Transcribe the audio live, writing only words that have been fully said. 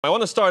I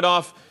want to start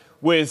off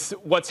with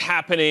what's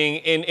happening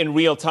in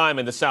real time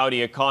in the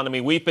Saudi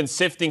economy. We've been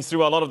sifting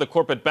through a lot of the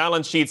corporate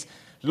balance sheets,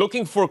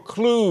 looking for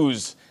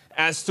clues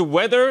as to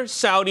whether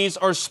Saudis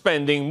are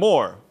spending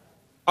more.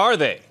 Are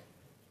they?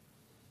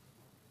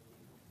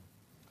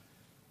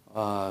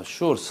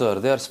 Sure, sir.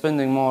 They are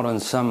spending more on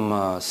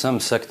some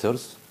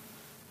sectors.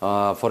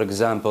 For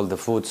example, the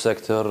food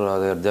sector,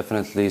 they're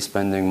definitely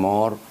spending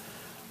more,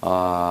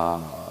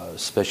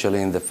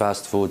 especially in the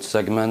fast food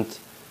segment.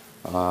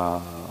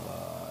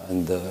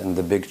 In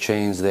the big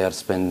chains, they are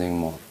spending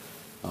more.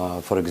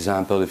 For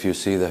example, if you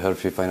see the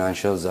Herfy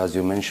financials, as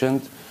you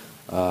mentioned,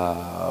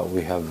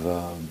 we have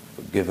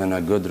given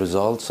a good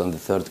results in the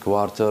third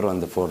quarter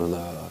and for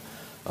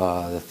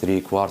the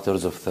 3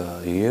 quarters of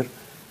the year.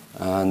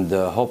 And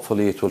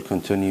hopefully it will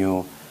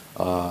continue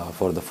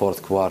for the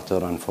fourth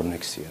quarter and for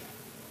next year.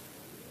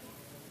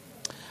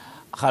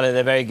 Khaled,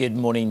 a very good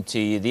morning to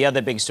you. The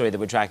other big story that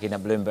we're tracking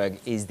at Bloomberg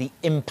is the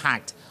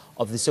impact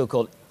of the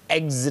so-called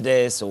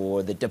exodus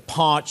or the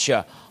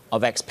departure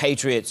of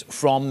expatriates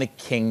from the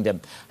kingdom.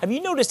 Have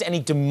you noticed any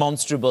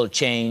demonstrable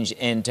change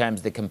in terms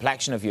of the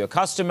complexion of your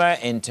customer,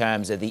 in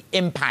terms of the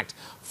impact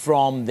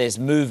from this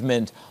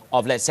movement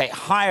of, let's say,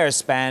 higher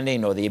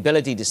spending or the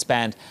ability to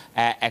spend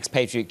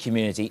expatriate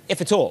community,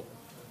 if at all?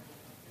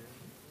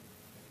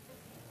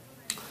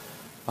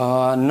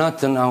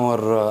 Not in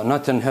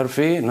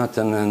Herfy, not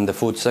in the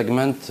food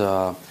segment.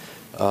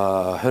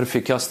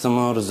 Herfy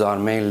customers are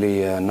mainly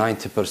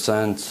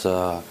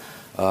 90%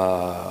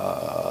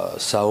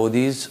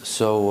 Saudis,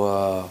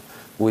 so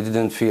we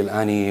didn't feel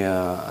any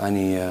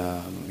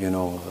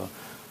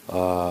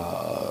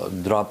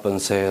drop in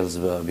sales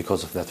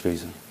because of that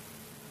reason.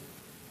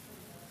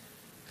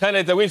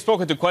 Khaled, we've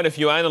spoken to quite a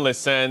few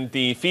analysts, and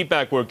the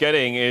feedback we're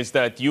getting is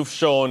that you've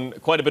shown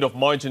quite a bit of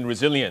margin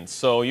resilience.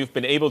 So you've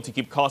been able to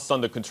keep costs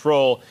under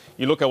control.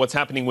 You look at what's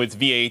happening with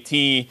VAT,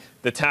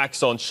 the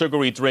tax on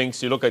sugary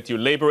drinks, you look at your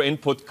labor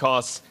input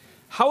costs.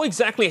 How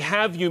exactly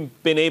have you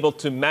been able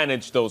to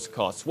manage those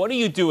costs? What are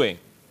you doing?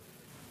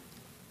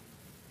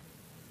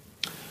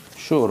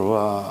 Sure.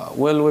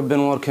 Well, we've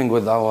been working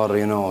with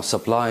our,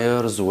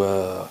 suppliers,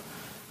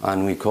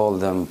 and we call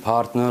them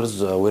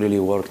partners. We really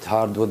worked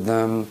hard with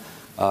them.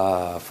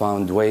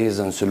 Found ways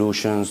and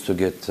solutions to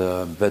get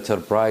better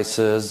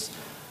prices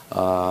in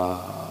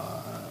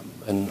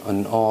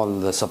all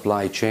the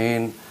supply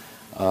chain.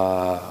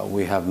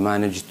 We have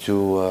managed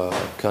to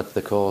cut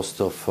the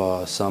cost of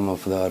some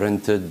of the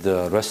rented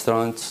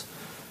restaurants.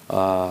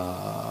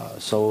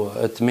 So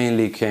it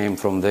mainly came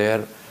from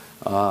there.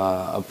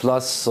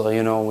 Plus,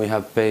 we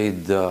have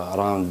paid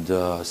around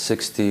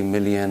 60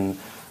 million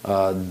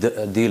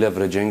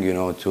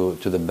deleveraging,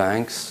 to the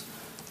banks.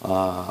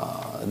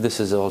 This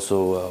is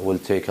also will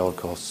take our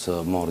costs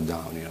more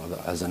down,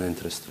 as an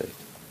interest rate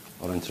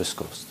or interest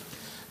cost.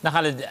 Now,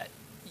 Khaled,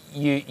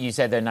 you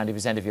said that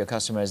 90% of your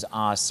customers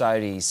are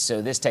Saudis,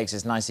 so this takes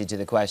us nicely to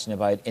the question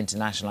about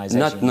internationalization.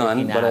 Not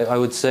none, but I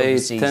would say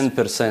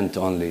 10%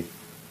 only.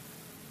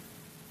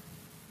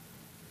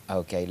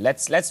 Okay,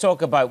 let's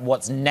talk about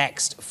what's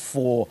next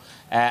for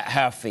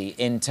Herfy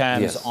in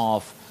terms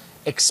of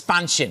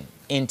expansion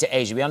into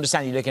Asia. We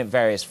understand you're looking at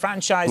various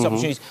franchise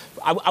opportunities.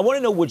 I want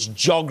to know which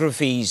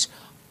geographies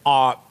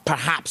are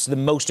perhaps the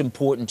most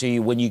important to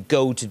you when you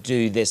go to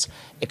do this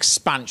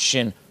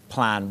expansion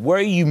plan. Where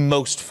are you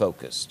most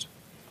focused?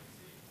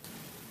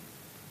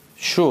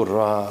 Sure.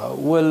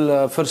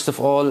 Well, first of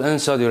all, in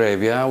Saudi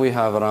Arabia, we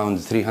have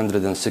around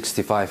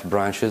 365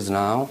 branches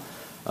now.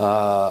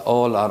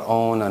 All are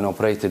owned and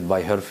operated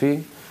by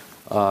Herfy.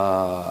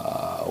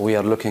 We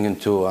are looking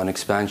into an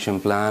expansion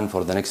plan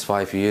for the next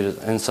 5 years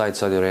inside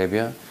Saudi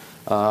Arabia.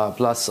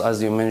 Plus,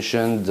 as you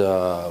mentioned,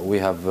 we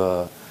have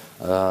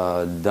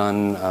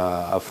done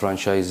a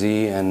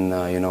franchisee in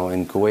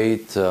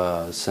Kuwait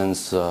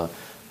since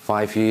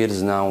 5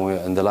 years now.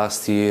 In the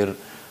last year,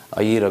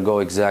 a year ago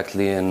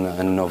exactly,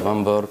 in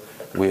November,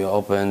 we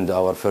opened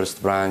our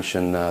first branch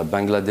in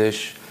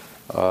Bangladesh.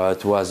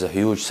 It was a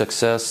huge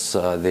success.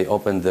 They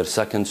opened their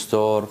second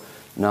store.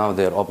 Now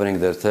they're opening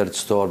their third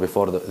store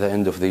before the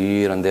end of the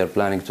year, and they're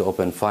planning to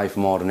open 5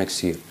 more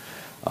next year.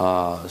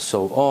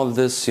 So all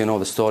this,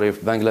 the story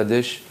of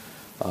Bangladesh,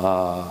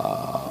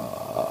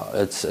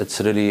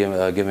 it's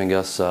really giving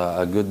us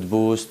a good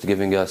boost,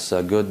 giving us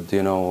a good,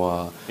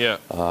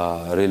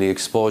 really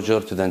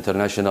exposure to the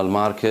international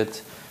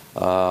market.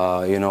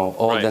 All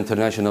the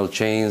international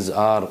chains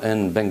are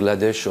in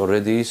Bangladesh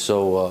already,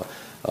 so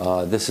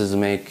this is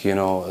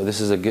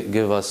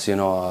give us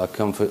a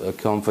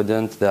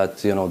confidence that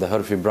the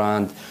Herfy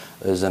brand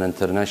is an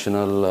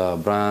international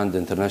brand,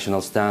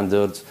 international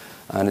standards,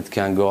 and it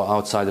can go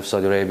outside of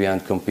Saudi Arabia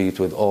and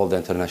compete with all the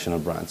international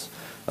brands.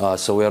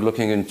 So we are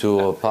looking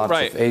into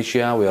parts of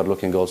Asia. We are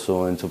looking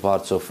also into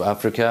parts of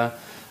Africa,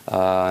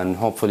 and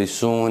hopefully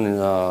soon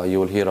you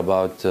will hear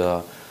about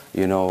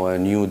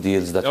new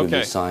deals that will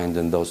be signed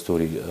in those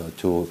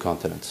two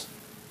continents.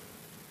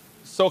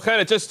 So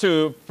Khaled, just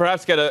to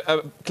perhaps get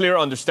a clear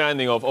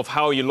understanding of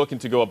how you're looking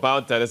to go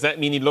about that, does that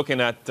mean you're looking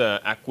at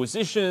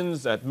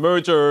acquisitions, at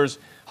mergers?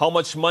 How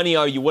much money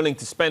are you willing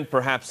to spend,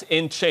 perhaps,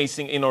 in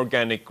chasing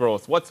inorganic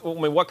growth?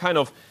 What kind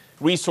of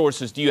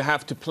resources do you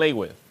have to play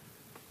with?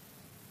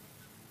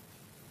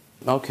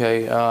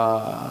 Okay,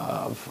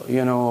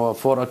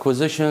 for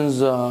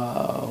acquisitions,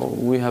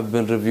 we have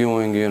been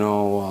reviewing, a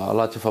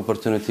lot of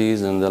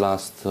opportunities in the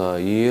last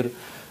year.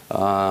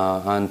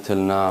 Until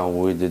now,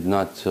 we did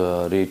not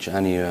reach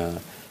any,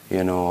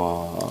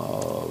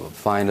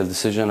 final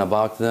decision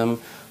about them.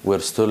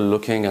 We're still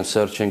looking and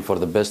searching for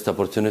the best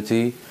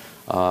opportunity.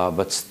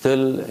 But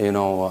still,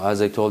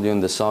 as I told you, in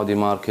the Saudi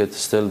market,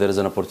 still there is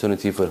an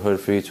opportunity for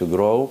Herfy to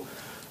grow.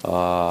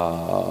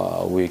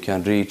 We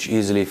can reach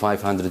easily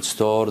 500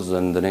 stores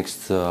in the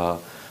next,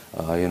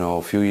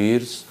 few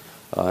years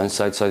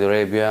inside Saudi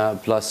Arabia.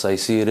 Plus, I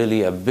see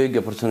really a big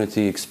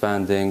opportunity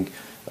expanding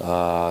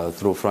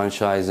through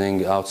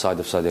franchising outside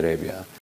of Saudi Arabia.